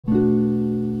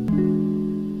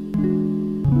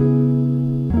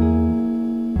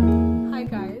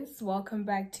welcome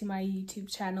back to my YouTube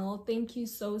channel. Thank you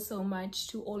so much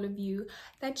to all of you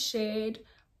that shared,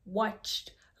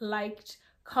 watched, liked,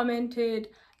 commented,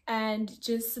 and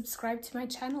just subscribed to my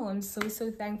channel. I'm so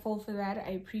thankful for that.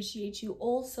 I appreciate you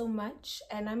all so much,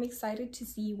 and I'm excited to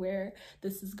see where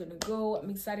this is gonna go. I'm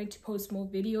excited to post more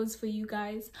videos for you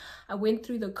guys. I went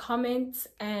through the comments,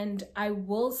 and I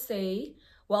will say,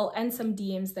 well, and some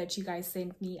DMs that you guys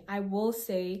sent me, I will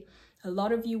say a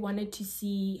lot of you wanted to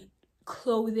see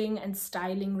clothing and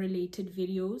styling related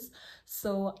videos,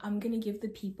 so I'm gonna give the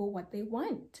people what they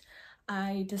want.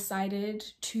 I decided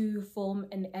to film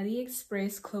an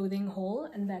AliExpress clothing haul,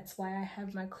 and that's why I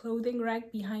have my clothing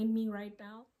rack behind me right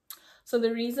now. So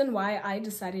the reason why I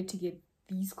decided to get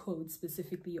these clothes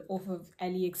specifically off of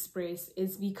AliExpress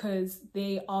is because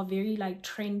they are very like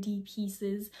trendy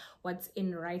pieces, what's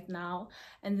in right now.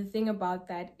 And the thing about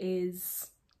that is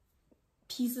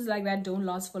pieces like that don't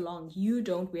last for long. You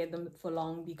don't wear them for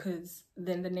long, because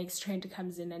then the next trend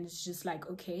comes in and it's just like,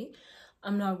 okay,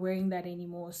 I'm not wearing that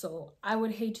anymore. So I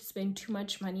would hate to spend too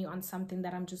much money on something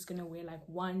that I'm just gonna wear like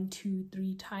 1, 2,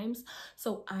 3 times.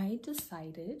 So I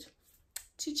decided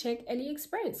to check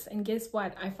AliExpress, and guess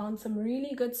what? I found some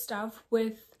really good stuff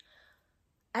with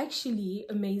actually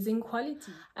amazing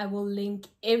quality. I will link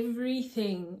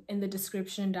everything in the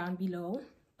description down below,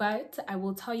 but I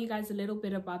will tell you guys a little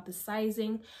bit about the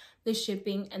sizing, the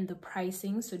shipping, and the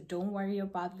pricing, so don't worry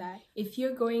about that. If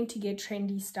you're going to get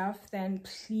trendy stuff, then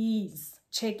please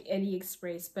check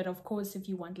AliExpress. But of course, if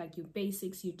you want like your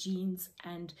basics, your jeans,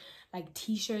 and like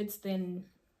t-shirts, then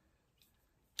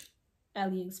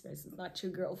AliExpress is not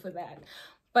your girl for that.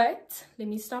 But let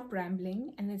me stop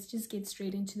rambling and let's just get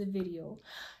straight into the video.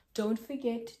 Don't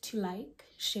forget to like,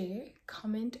 share,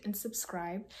 comment, and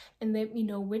subscribe, and let me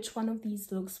know which one of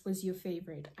these looks was your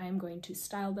favorite. I'm going to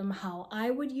style them how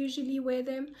I would usually wear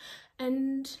them,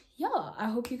 and yeah, I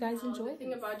hope you guys enjoy. The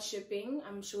thing about shipping,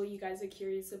 I'm sure you guys are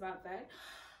curious about that.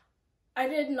 I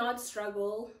did not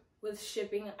struggle with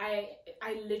shipping. I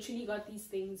literally got these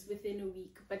things within a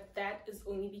week, but that is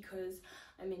only because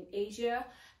I'm in Asia,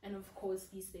 and of course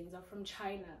these things are from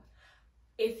China.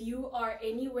 If you are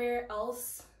anywhere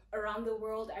else around the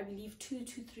world, I believe 2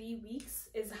 to 3 weeks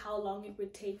is how long it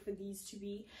would take for these to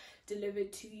be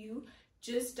delivered to you.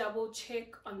 Just double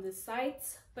check on the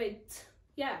sites. But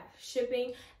yeah,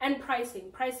 shipping and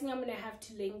pricing I'm gonna have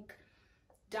to link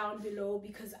down below,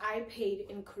 because I paid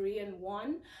in Korean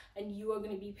won and you are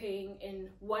going to be paying in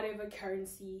whatever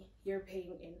currency you're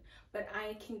paying in. But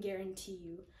I can guarantee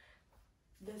you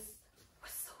this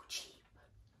was so cheap.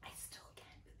 I still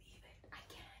can't believe it. I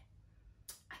can't.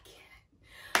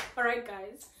 All right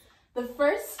guys, the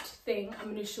first thing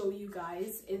I'm going to show you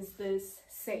guys is this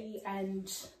set, and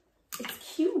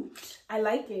it's cute. I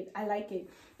like it.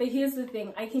 But here's the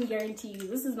thing, I can guarantee you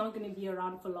this is not going to be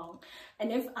around for long.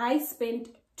 And if I spent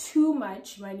too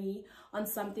much money on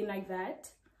something like that,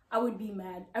 I would be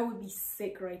mad. I would be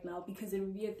sick right now, because it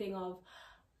would be a thing of,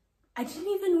 I didn't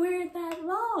even wear it that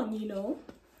long, you know.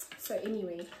 So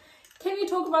anyway, can we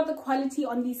talk about the quality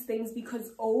on these things?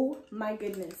 Because oh my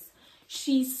goodness,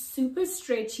 she's super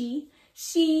stretchy.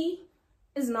 She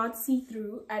is not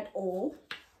see-through at all.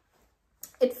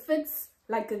 It fits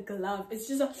like a glove. It's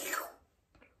just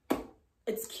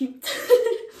it's cute.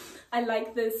 I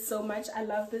like this so much. I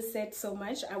love this set so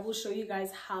much. I will show you guys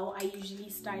how I usually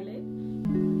style it.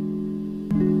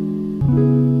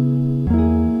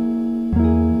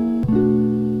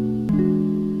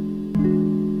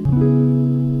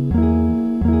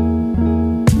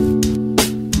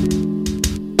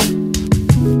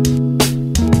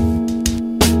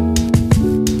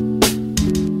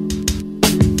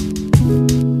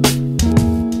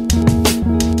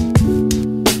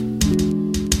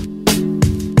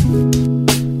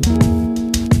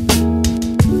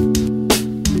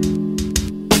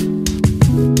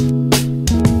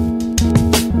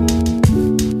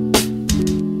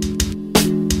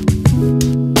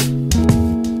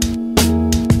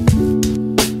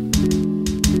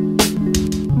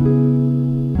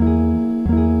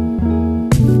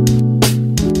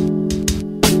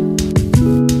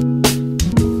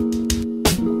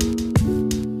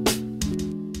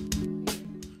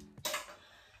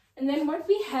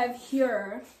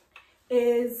 Here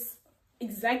is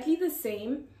exactly the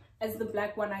same as the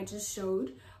black one I just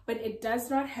showed, but it does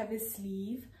not have a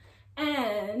sleeve,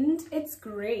 and it's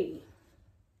gray.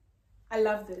 I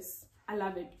love this. I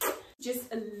love it.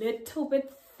 Just a little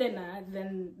bit thinner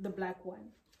than the black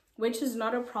one, which is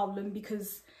not a problem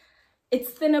because it's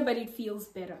thinner, but it feels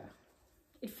better.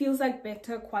 It feels like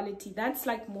better quality. That's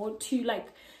like more to like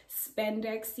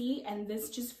spandexy, and this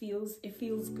just feels, it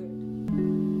feels good.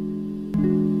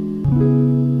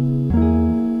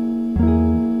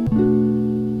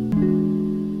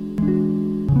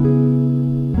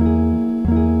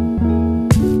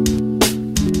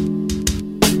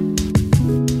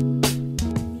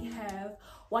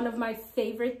 my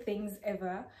favorite things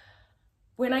ever.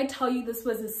 When I tell you this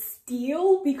was a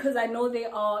steal, because I know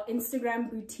there are Instagram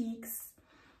boutiques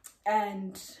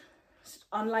and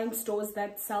online stores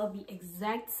that sell the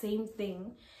exact same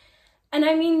thing. And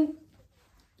I mean,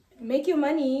 make your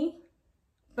money,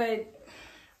 but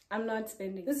I'm not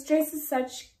spending. This dress is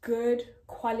such good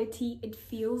quality. It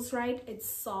feels right. It's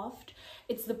soft.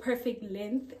 It's the perfect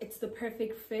length. It's the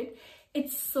perfect fit.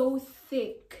 It's so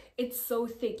thick. It's so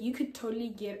thick. You could totally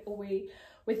get away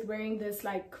with wearing this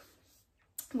like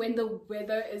when the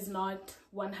weather is not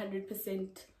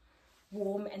 100%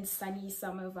 warm and sunny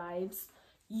summer vibes.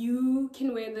 You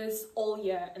can wear this all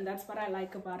year, and that's what I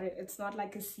like about it. It's not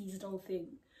like a seasonal thing.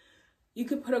 You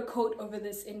could put a coat over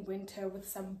this in winter with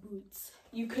some boots.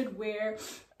 You could wear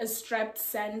a strapped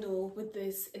sandal with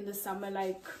this in the summer.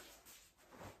 Like,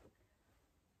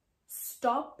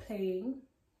 stop playing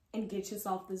and get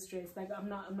yourself this dress. Like, I'm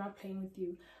not playing with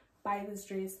you. Buy this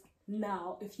dress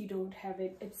now if you don't have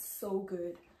it. It's so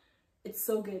good. It's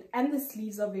so good. And the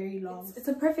sleeves are very long. It's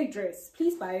a perfect dress.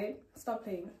 Please buy it. Stop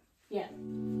playing. Yeah.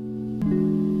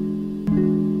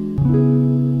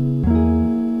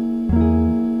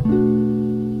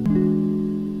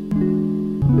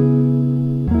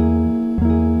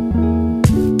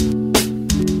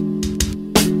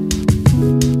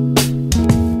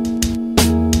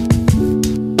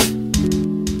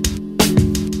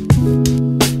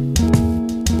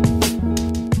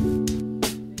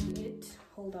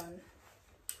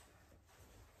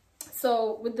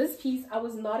 So with this piece, I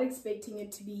was not expecting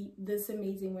it to be this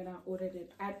amazing when I ordered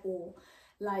it at all.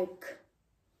 Like,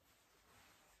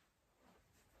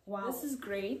 wow, this is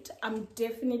great. I'm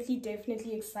definitely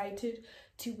excited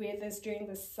to wear this during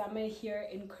the summer here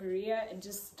in Korea and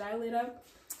just style it up.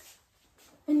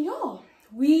 And yeah,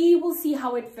 we will see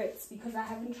how it fits because I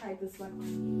haven't tried this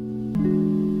one.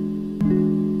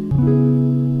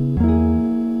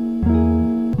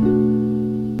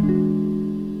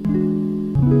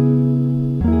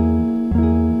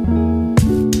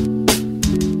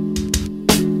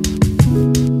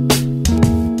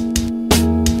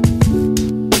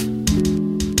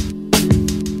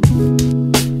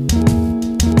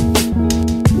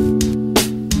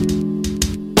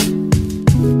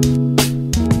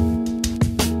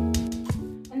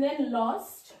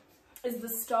 Last is the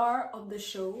star of the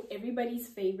show, everybody's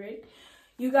favorite.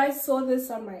 You guys saw this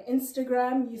on my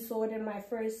Instagram. You saw it in my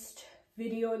first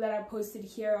video that I posted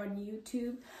here on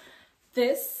YouTube.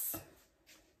 This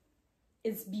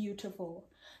is beautiful.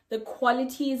 The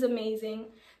quality is amazing.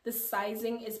 The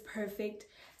sizing is perfect.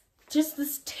 Just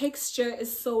this texture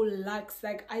is so luxe.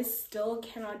 Like, I still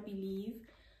cannot believe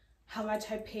how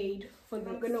much I paid for this.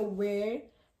 I'm gonna wear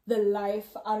the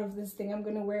life out of this thing. I'm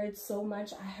gonna wear it so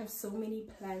much. I have so many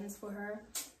plans for her.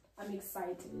 I'm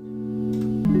excited.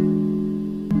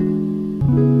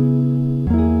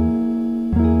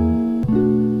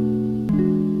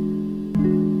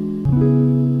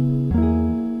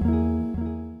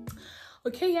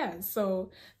 Okay, yeah,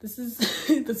 so this is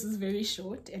this is very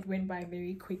short. It went by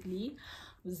very quickly.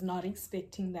 I was not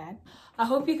expecting that. I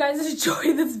hope you guys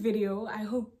enjoyed this video. I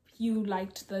hope you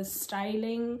liked the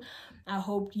styling. I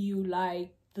hope you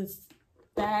like this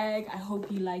bag. I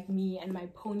hope you like me and my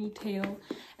ponytail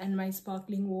and my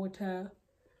sparkling water.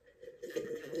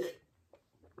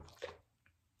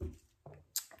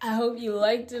 I hope you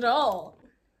liked it all.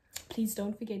 Please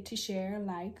don't forget to share,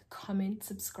 like, comment,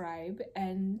 subscribe,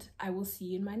 and I will see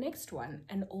you in my next one.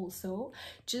 And also,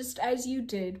 just as you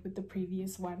did with the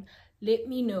previous one, let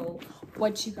me know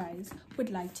what you guys would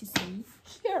like to see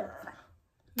here.